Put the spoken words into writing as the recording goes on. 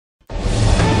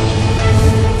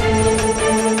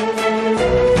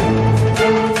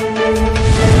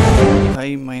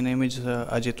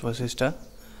Ajith Vasista.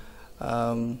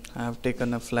 I have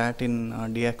taken a flat in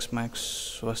DX Max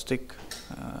SWASTIK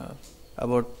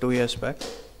about 2 years back.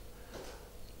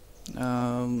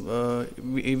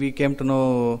 We came to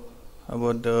know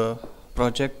about the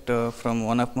project from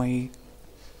one of my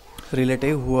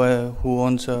relative who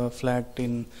owns a flat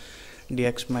in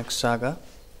DX Max Saga.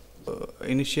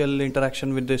 Initial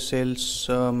interaction with the sales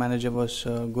manager was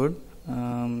good.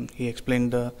 He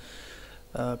explained the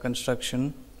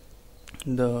construction,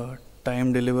 the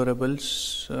time deliverables,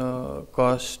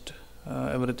 cost,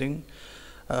 everything,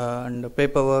 and the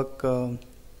paperwork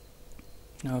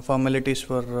formalities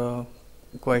were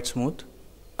quite smooth.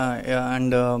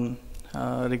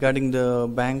 Regarding the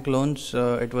bank loans,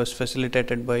 it was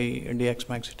facilitated by DX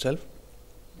Max itself.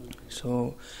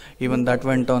 So even that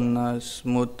went on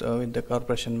smooth with the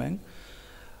corporation bank.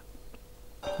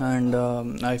 And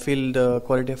I feel the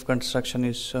quality of construction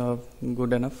is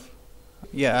good enough.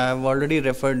 Yeah, I have already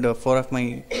referred 4 of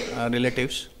my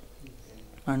relatives,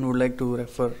 and would like to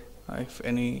refer if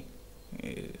any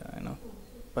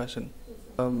person.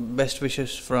 Best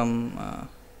wishes from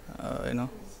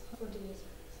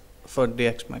for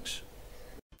DX Max.